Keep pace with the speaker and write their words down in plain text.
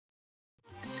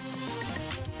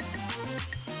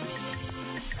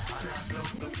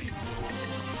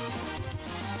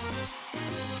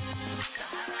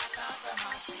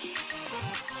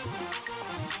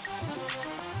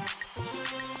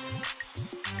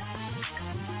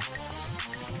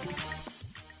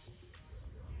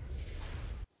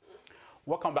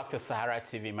Welcome back to Sahara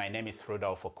TV. My name is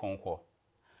Rudolf Okonkwo.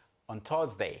 On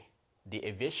Thursday, the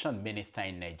aviation minister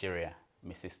in Nigeria,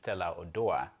 Mrs. Stella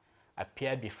Oduah,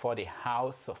 appeared before the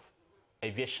House of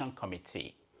Aviation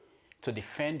Committee to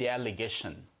defend the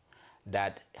allegation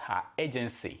that her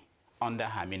agency under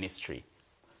her ministry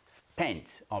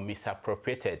spent or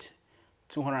misappropriated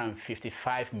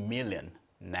 255 million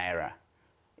naira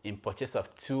in purchase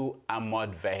of 2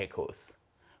 armored vehicles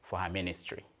for her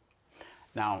ministry.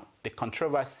 Now, the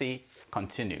controversy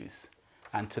continues,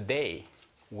 and today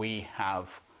we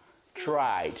have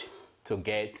tried to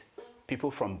get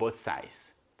people from both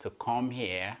sides to come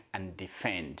here and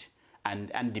defend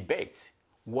and debate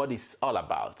what it's all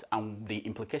about and the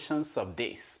implications of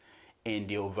this in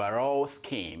the overall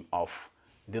scheme of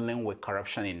dealing with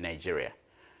corruption in Nigeria.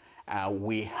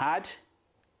 We had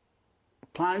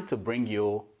planned to bring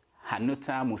you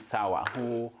Hanuta Musawa,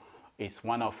 who is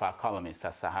one of our columnists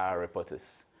at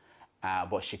SaharaReporters,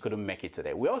 but she couldn't make it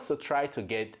today. We also tried to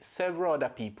get several other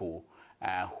people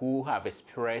who have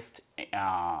expressed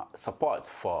support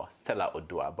for Stella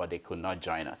Oduah, but they could not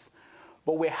join us.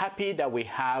 But we're happy that we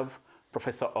have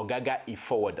Professor Ogaga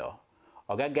Ifowodo.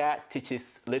 Ogaga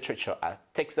teaches literature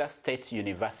at Texas State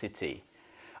University.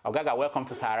 Ogaga, welcome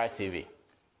to Sahara TV.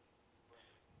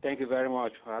 Thank you very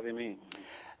much for having me.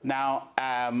 Now,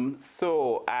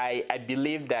 so I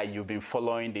believe that you've been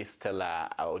following this Stella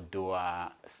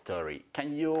Oduah story.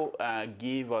 Can you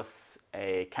give us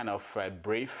a kind of a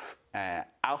brief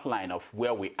outline of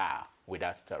where we are with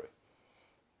that story?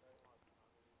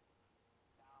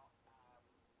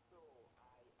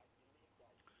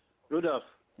 Rudolf.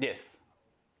 Yes.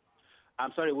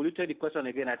 I'm sorry, will you take the question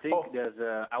again? I think there's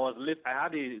I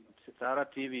had the Sahara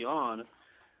TV on,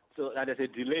 so there's a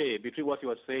delay between what you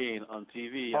were saying on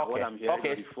TV and what I'm hearing on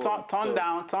the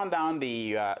phone. Turn down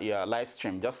the your live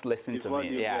stream. Just listen to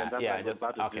me. Just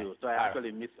okay. So I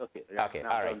actually missed. Okay. Okay.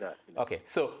 All right. Okay.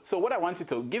 So what I want you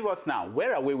to give us now,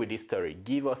 where are we with this story?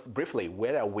 Give us briefly,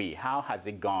 where are we? How has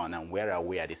it gone, and where are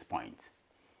we at this point?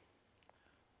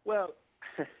 Well,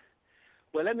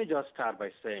 let me just start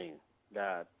by saying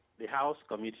that the House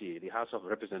Committee, the House of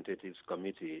Representatives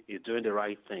Committee, is doing the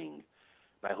right thing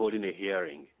by holding a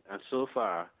hearing. And so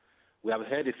far, we have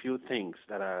heard a few things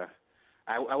that are,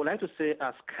 I would like to say,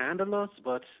 are scandalous,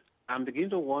 but I'm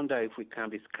beginning to wonder if we can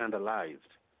be scandalized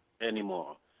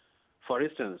anymore. For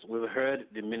instance, we've heard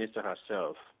the minister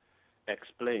herself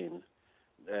explain,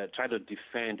 try to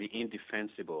defend the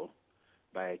indefensible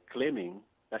by claiming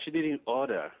that she didn't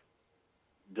order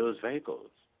those vehicles.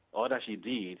 All that she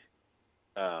did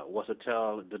was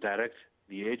to direct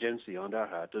the agency under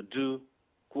her to do,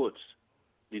 quotes,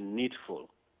 the needful,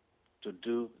 to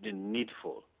do the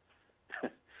needful.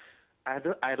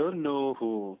 I don't know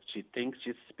who she thinks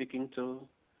she's speaking to,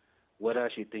 whether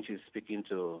she thinks she's speaking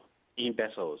to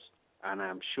imbeciles. And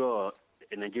I'm sure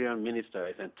a Nigerian minister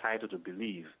is entitled to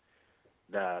believe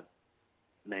that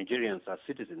Nigerians as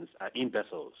citizens are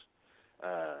imbeciles.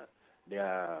 They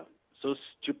are so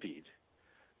stupid,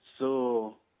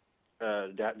 so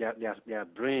their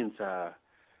brains are,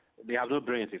 they have no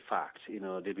brains, in fact.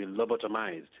 They've been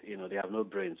lobotomized. They have no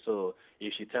brains. So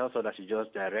if she tells her that she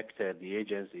just directed the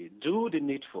agency, do the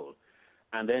needful,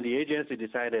 and then the agency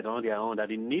decided on their own that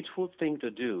the needful thing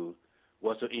to do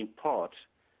was to import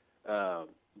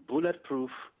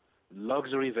bulletproof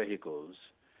luxury vehicles,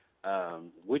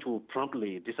 which will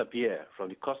promptly disappear from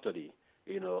the custody,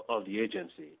 of the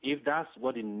agency. If that's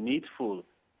what the needful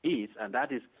is, and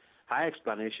that is her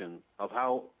explanation of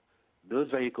how those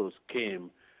vehicles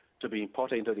came to be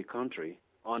imported into the country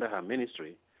under her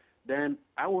ministry, then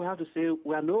I will have to say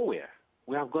we are nowhere.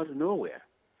 We have got nowhere.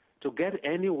 To get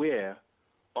anywhere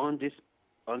on this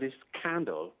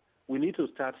scandal, we need to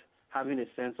start having a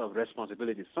sense of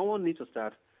responsibility. Someone needs to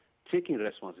start taking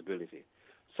responsibility.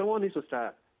 Someone needs to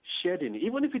start shedding,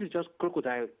 even if it is just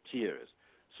crocodile tears,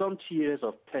 some tears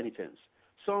of penitence.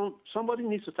 Somebody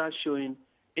needs to start showing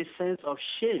a sense of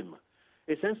shame,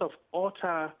 a sense of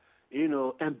utter,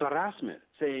 embarrassment,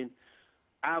 saying,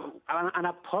 an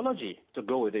apology to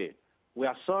go with it. We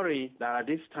are sorry that at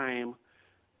this time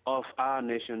of our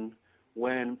nation,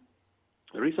 when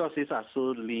resources are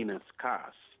so lean and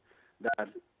scarce, that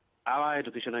our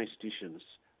educational institutions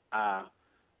are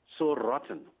so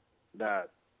rotten that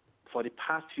for the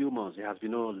past few months, there has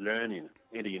been no learning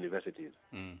in the universities.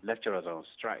 Lecturers are on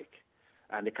strike,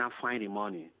 and they can't find the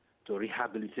money to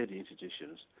rehabilitate the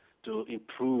institutions, to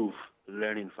improve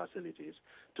learning facilities,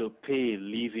 to pay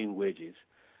living wages.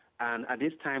 And at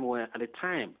this time, at a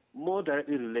time more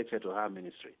directly related to our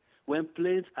ministry, when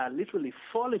planes are literally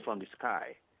falling from the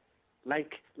sky,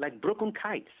 like broken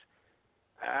kites,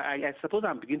 I suppose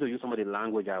I'm beginning to use some of the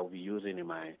language I will be using in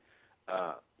my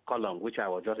column, which I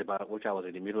was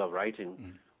in the middle of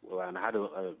writing, and I had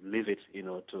to leave it,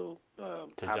 to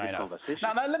have join the us. conversation.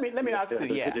 Now let me ask you,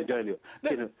 to join you.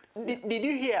 Did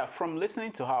you hear, from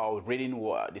listening to her reading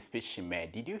the speech she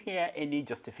made, did you hear any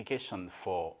justification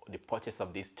for the purchase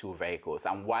of these two vehicles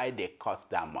and why they cost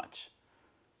that much?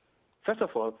 First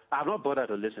of all, I have not bothered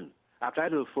to listen. I've tried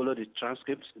to follow the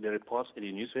transcripts, the reports in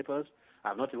the newspapers.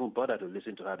 I've not even bothered to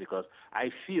listen to her because I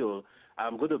feel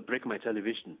I'm going to break my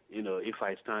television, if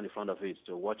I stand in front of it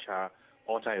to watch her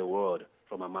utter a word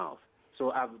from her mouth.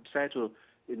 So I've decided to,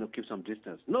 keep some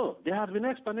distance. No, there has been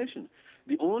an explanation.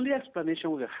 The only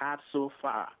explanation we've had so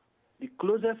far, the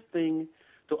closest thing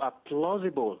to a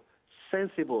plausible,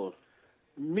 sensible,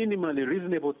 minimally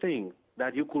reasonable thing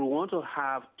that you could want to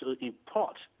have to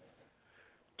import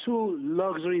two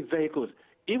luxury vehicles,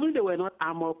 even if they were not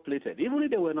armor-plated, even if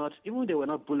they were not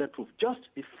bulletproof, just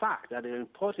the fact that they're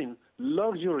importing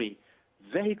luxury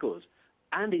vehicles,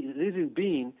 and the reason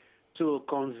being to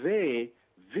convey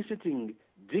visiting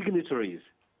dignitaries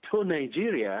to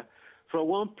Nigeria from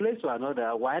one place to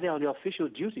another while they're on the official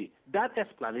duty. That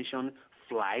explanation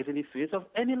flies in the face of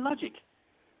any logic.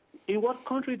 In what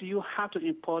country do you have to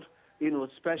import,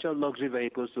 special luxury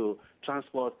vehicles to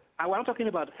transport? And we're not talking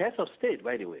about heads of state,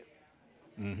 by the way.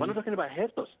 We're not talking about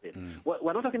heads of state.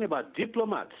 We're not talking about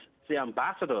diplomats, say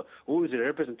ambassador, who is a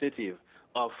representative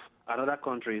of another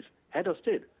country's head of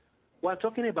state. We're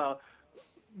talking about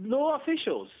low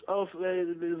officials of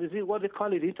what they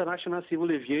call it, International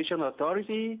Civil Aviation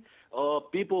Authority, or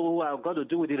people who have got to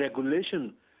do with the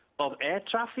regulation of air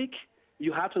traffic.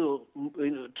 You have to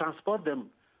transport them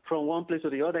from one place to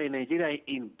the other in Nigeria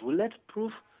in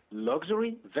bulletproof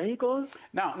luxury vehicles.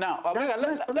 Now,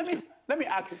 let me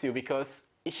ask you, because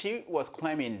she was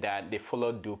claiming that they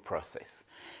followed due process.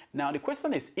 Now, the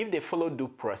question is, if they follow due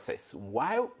process,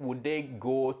 why would they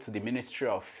go to the Ministry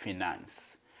of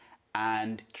Finance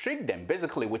and trick them,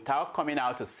 basically, without coming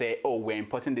out to say, oh, we're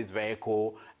importing this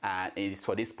vehicle and it's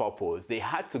for this purpose? They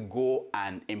had to go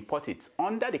and import it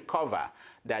under the cover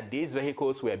that these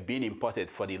vehicles were being imported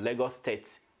for the Lagos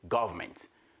State government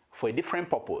for a different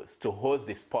purpose, to host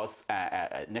the sports,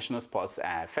 National Sports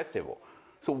Festival.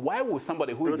 So why would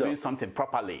somebody who is doing something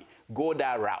properly go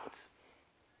that route?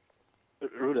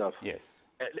 Rudolf. Yes.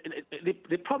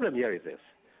 The problem here is this.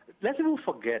 Let's even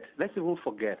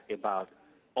forget about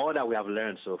all that we have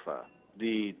learned so far,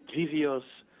 the devious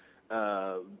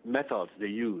methods they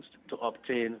used to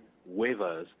obtain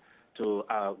waivers to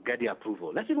get the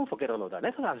approval. Let's even forget all of that.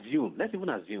 Let's even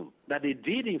assume that they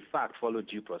did in fact follow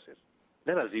due process.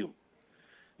 Let's assume.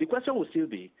 The question will still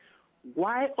be,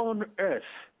 why on earth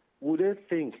would they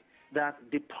think that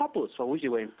the purpose for which they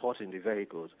were importing the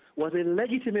vehicles was a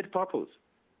legitimate purpose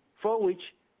for which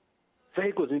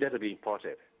vehicles needed to be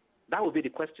imported? That would be the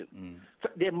question. So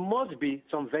there must be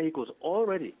some vehicles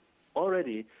already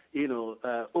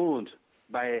owned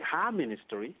by her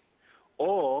ministry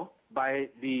or by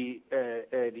the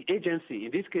agency,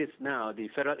 in this case now the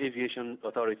Federal Aviation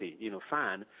Authority,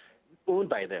 FAN, owned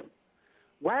by them.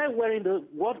 Why weren't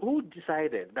who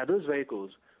decided that those vehicles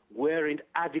weren't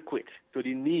adequate to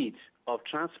the needs of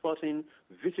transporting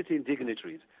visiting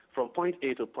dignitaries from point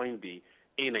A to point B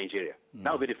in Nigeria?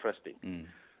 That would be the first thing.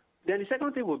 Then the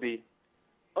second thing would be,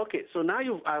 okay, so now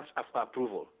you've asked for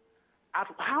approval.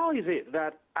 How is it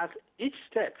that at each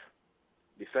step,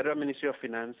 the Federal Ministry of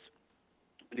Finance,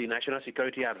 the National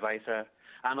Security Advisor,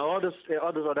 and all those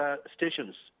other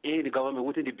stations in the government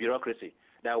within the bureaucracy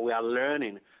that we are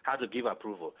learning how to give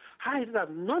approval, how is it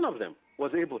that none of them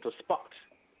was able to spot,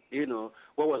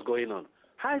 what was going on?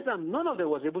 How is it that none of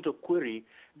them was able to query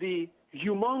the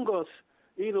humongous,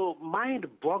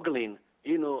 mind-boggling,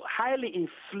 highly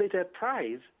inflated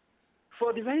price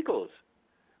for the vehicles?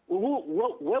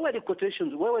 Where were the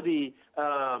quotations? Where were the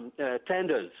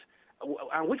tenders?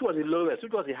 And which was the lowest?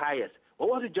 Which was the highest? What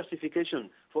was the justification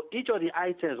for each of the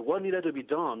items? What needed to be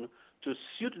done to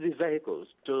suit these vehicles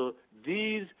to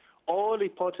these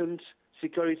all-important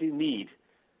security needs,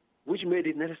 which made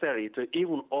it necessary to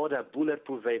even order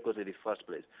bulletproof vehicles in the first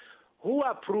place? Who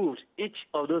approved each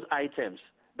of those items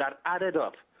that added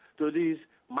up to these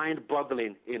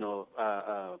mind-boggling,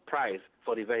 price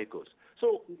for the vehicles?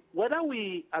 So whether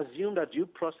we assume that due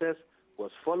process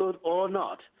was followed or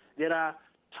not, there are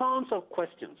tons of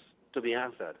questions to be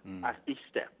answered at each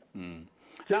step.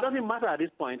 So it doesn't matter at this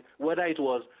point whether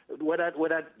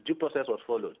due process was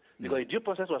followed. Because if due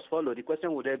process was followed, the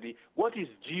question would then be, what is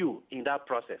due in that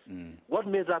process? What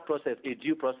makes that process a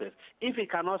due process? If it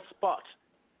cannot spot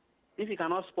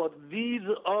these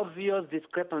obvious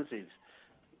discrepancies.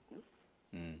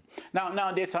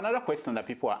 Now, there's another question that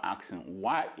people are asking.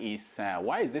 Why is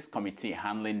this committee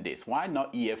handling this? Why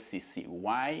not EFCC?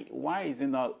 Why is it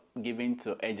not given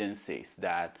to agencies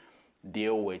that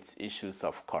deal with issues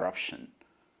of corruption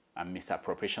and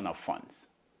misappropriation of funds?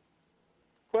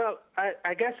 Well,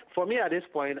 I guess for me at this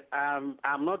point, I'm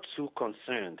not too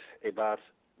concerned about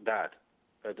that,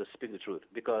 to speak the truth,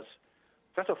 because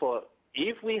first of all,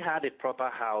 if we had a proper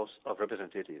House of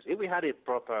Representatives, if we had a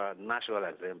proper National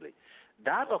Assembly,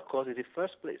 that, of course, is the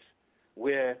first place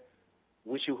where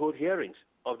we should hold hearings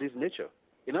of this nature.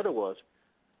 In other words,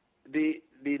 the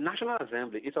National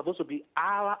Assembly is supposed to be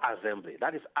our assembly.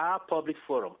 That is our public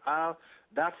forum,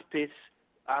 that space,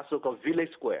 our so-called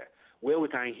village square, where we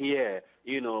can hear,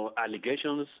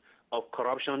 allegations of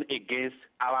corruption against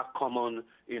our common,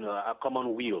 our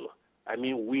common will. I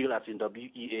mean, will as in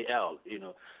W-E-A-L.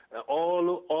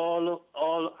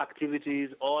 All activities,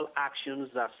 all actions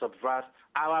that subvert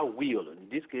our will. In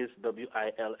this case,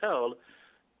 W-I-L-L.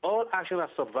 All actions that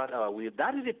subvert our will.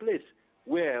 That is a place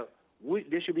where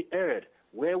they should be aired,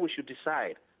 where we should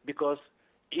decide, because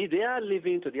if they are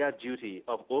living to their duty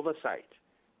of oversight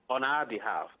on our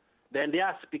behalf, then they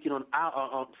are speaking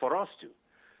for us too.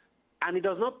 And it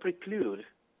does not preclude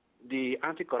the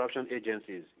anti-corruption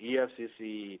agencies,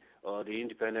 EFCC, or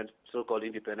the so-called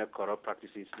Independent Corrupt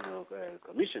Practices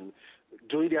Commission,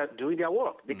 doing their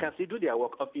work. They can still do their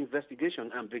work of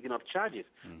investigation and bringing up charges.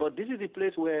 But this is the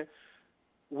place where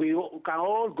we can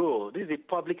all go. This is a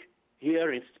public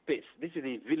hearing space. This is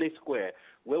a village square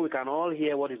where we can all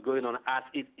hear what is going on as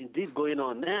it indeed going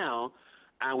on now,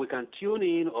 and we can tune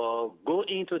in or go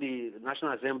into the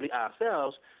National Assembly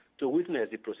ourselves to witness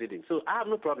the proceedings. So I have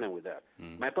no problem with that.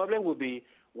 My problem would be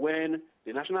when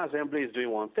the National Assembly is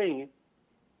doing one thing,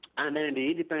 and then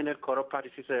the Independent Corrupt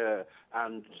Practices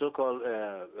and so-called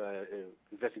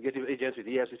investigative agencies,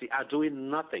 the EFCC, are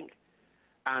doing nothing,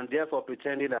 and therefore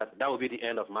pretending that will be the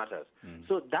end of matters.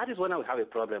 So that is when I would have a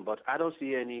problem, but I don't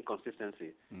see any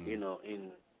consistency, in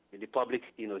the public,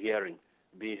 hearing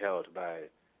being held by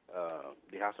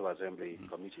the House of Assembly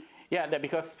committee. Yeah,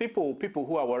 because people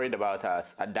who are worried about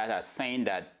us that are saying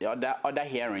that the other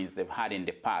hearings they've had in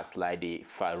the past, like the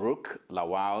Farouk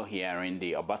Lawal hearing,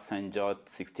 the Obasanjo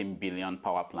 16 billion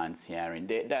power plants hearing,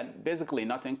 that basically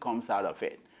nothing comes out of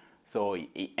it. So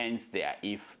it ends there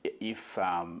if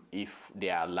they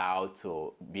are allowed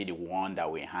to be the one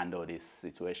that will handle these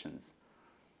situations.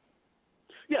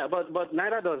 Yeah, but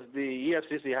neither does the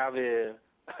EFCC have a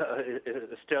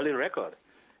sterling record.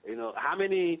 How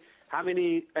many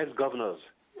ex-governors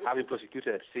have been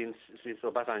prosecuted since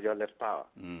Obasanjo left power?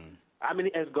 How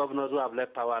many ex-governors who have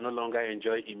left power and no longer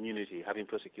enjoy immunity have been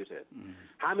prosecuted?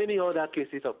 How many other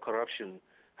cases of corruption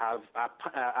are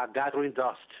gathering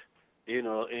dust, in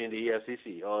the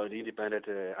EFCC or the independent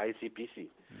ICPC?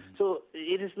 So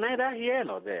it is neither here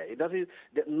nor there. It doesn't.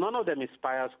 None of them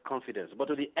inspires confidence. But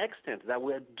to the extent that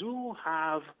we do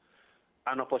have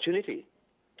an opportunity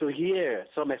to hear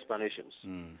some explanations,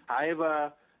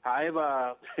 however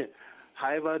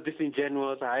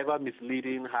disingenuous, however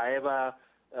misleading, however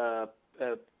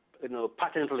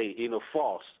patently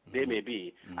false they may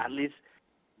be, at least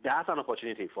that's an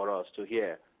opportunity for us to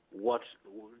hear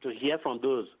from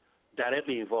those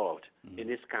directly involved in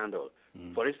this scandal.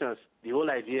 For instance, the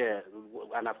whole idea,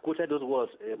 and I've quoted those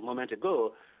words a moment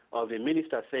ago, of the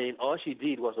minister saying all she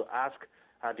did was to ask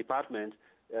her department,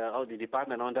 or the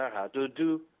department under her, to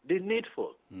do the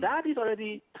needful. That is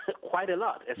already quite a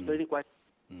lot, explaining quite.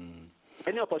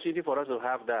 Any opportunity for us to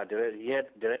have that hear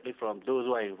directly from those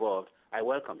who are involved, I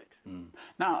welcome it.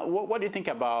 Now, what do you think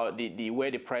about the way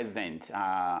the president,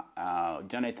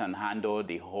 Jonathan, handled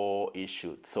the whole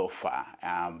issue so far,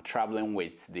 traveling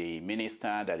with the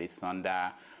minister that is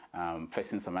under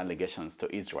facing some allegations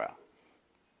to Israel?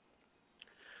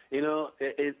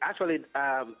 Actually, in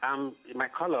my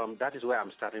column, that is where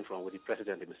I'm starting from, with the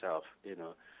president himself.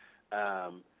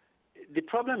 The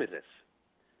problem is this.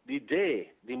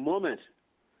 The moment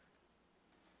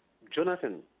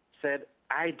Jonathan said,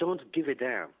 I don't give a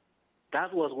damn,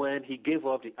 that was when he gave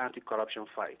up the anti-corruption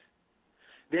fight.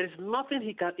 There is nothing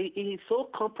he can, he's so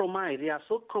compromised, he has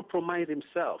so compromised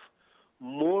himself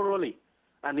morally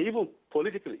and even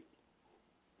politically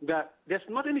that there's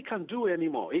nothing he can do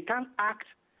anymore. He can't act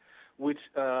with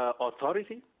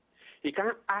authority. He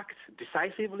can't act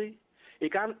decisively. He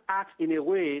can't act in a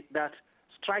way that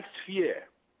strikes fear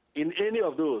in any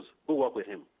of those who work with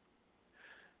him.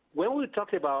 When we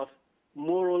talked about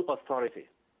moral authority,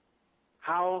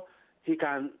 how he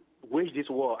can wage this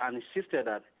war, and insisted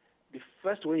that the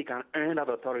first way he can earn that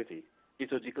authority is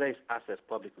to declare his assets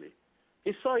publicly,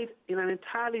 he saw it in an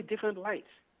entirely different light.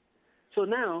 So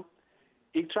now,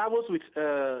 he travels with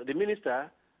the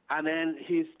minister, and then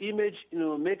his image,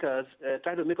 makers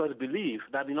try to make us believe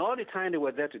that in all the time they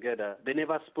were there together, they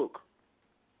never spoke.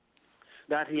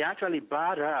 That he actually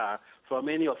barred her from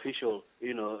any official,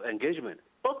 engagement.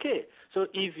 Okay, so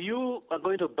if you are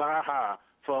going to bar her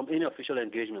from any official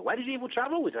engagement, why did you even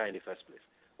travel with her in the first place?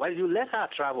 Why did you let her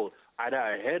travel either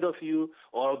ahead of you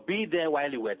or be there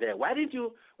while you were there? Why didn't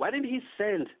he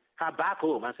send her back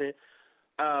home and say,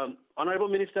 Honorable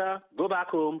Minister, go back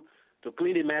home to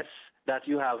clean the mess that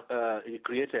you have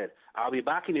created. I'll be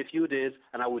back in a few days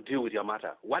and I will deal with your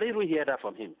matter. Why didn't we hear that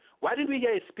from him? Why didn't we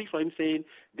hear a speech from him saying,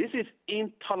 this is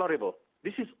intolerable,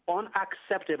 this is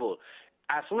unacceptable.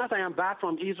 As soon as I am back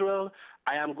from Israel,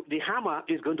 the hammer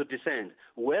is going to descend.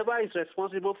 Whoever is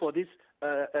responsible for this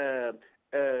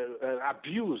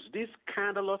abuse, this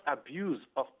scandalous abuse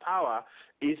of power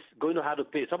is going to have to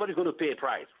pay. Somebody's going to pay a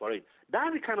price for it.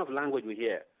 That's the kind of language we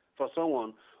hear for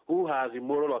someone who has the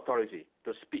moral authority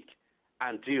to speak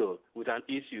and deal with an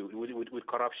issue, with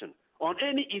corruption, on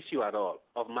any issue at all,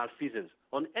 of malfeasance,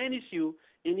 on any issue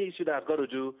that has got to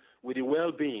do with the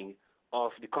well-being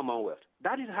of the Commonwealth.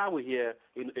 That is how we hear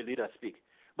a leader speak.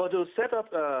 But to set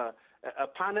up a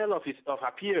panel of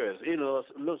her peers,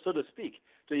 so to speak,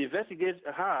 to investigate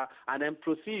her and then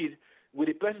proceed with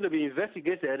the person to be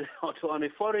investigated on a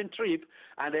foreign trip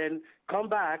and then come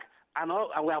back and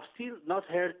we have still not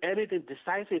heard anything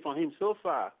decisive from him so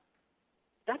far.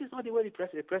 That is not the way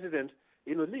the president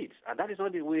leads, and that is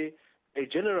not the way a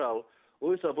general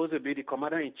who is supposed to be the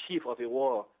commander-in-chief of a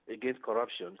war against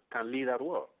corruption can lead that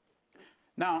war.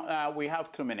 Now, we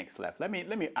have 2 minutes left. Let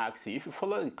me ask you, if you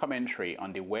follow the commentary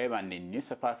on the web and the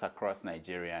newspapers across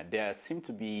Nigeria, there seems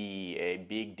to be a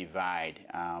big divide.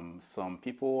 Some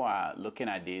people are looking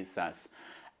at this as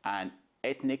an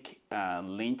ethnic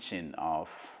lynching of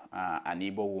an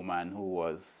Igbo woman who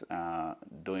was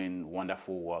doing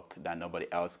wonderful work that nobody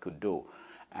else could do.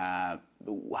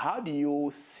 How do you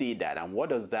see that, and what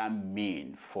does that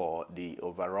mean for the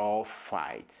overall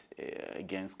fight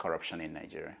against corruption in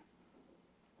Nigeria?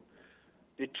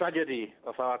 The tragedy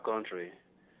of our country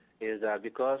is that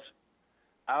because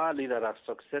our leaders have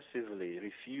successively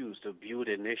refused to build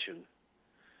a nation,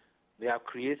 they have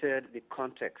created the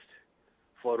context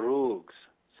for rogues,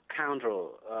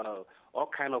 scoundrels, all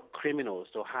kind of criminals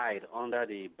to hide under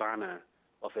the banner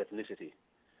of ethnicity.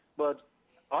 But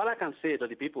all I can say to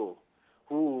the people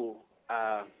who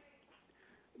are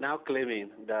now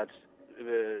claiming that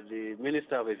the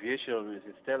Minister of Aviation,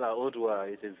 Mrs. Stella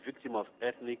Oduah, is a victim of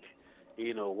ethnic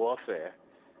warfare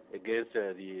against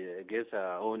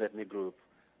our own ethnic group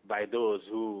by those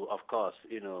who, of course,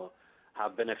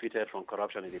 have benefited from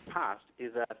corruption in the past,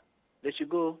 is that they should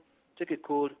go take a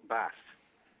cold bath.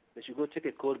 They should go take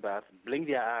a cold bath, blink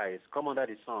their eyes, come under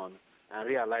the sun, and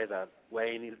realize that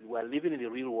we're living in the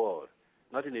real world,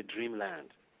 not in a dreamland,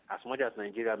 as much as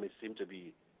Nigeria may seem to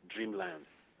be dreamland.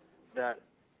 That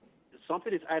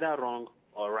something is either wrong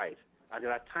or right. And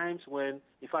there are times when,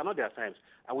 in fact, not there are times,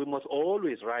 and we must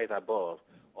always rise above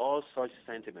all such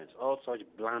sentiments, all such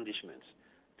blandishments.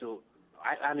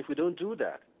 And if we don't do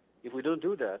that,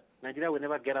 Nigeria will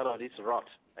never get out of this rut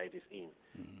that it is in.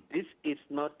 This is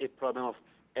not a problem of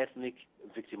ethnic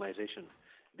victimization.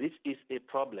 This is a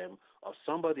problem of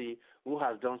somebody who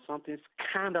has done something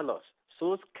scandalous,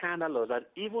 so scandalous that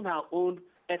even our own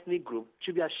ethnic group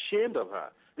should be ashamed of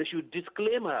her. They should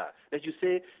disclaim her. They should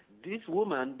say, this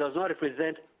woman does not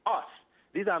represent us.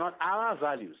 These are not our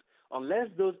values. Unless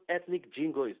those ethnic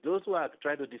jingoists, those who are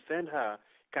trying to defend her,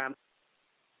 can.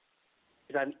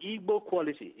 It's an Igbo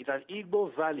quality. It's an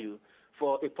Igbo value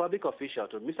for a public official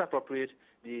to misappropriate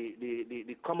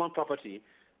the common property,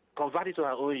 convert it to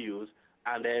her own use,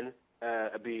 and then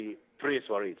be praised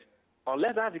for it.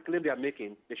 Unless that's the claim they are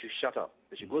making, they should shut up.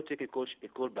 They should go take a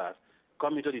cold bath,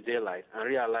 come into the daylight, and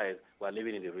realize we're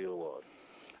living in the real world.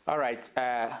 All right.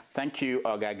 Thank you,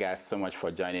 Ogaga, so much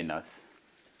for joining us.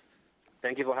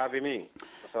 Thank you for having me,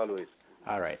 as always.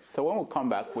 All right. So when we come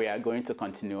back, we are going to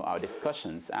continue our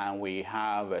discussions, and we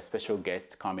have a special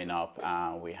guest coming up.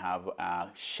 We have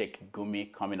Sheikh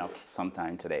Gumi coming up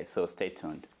sometime today, so stay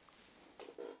tuned.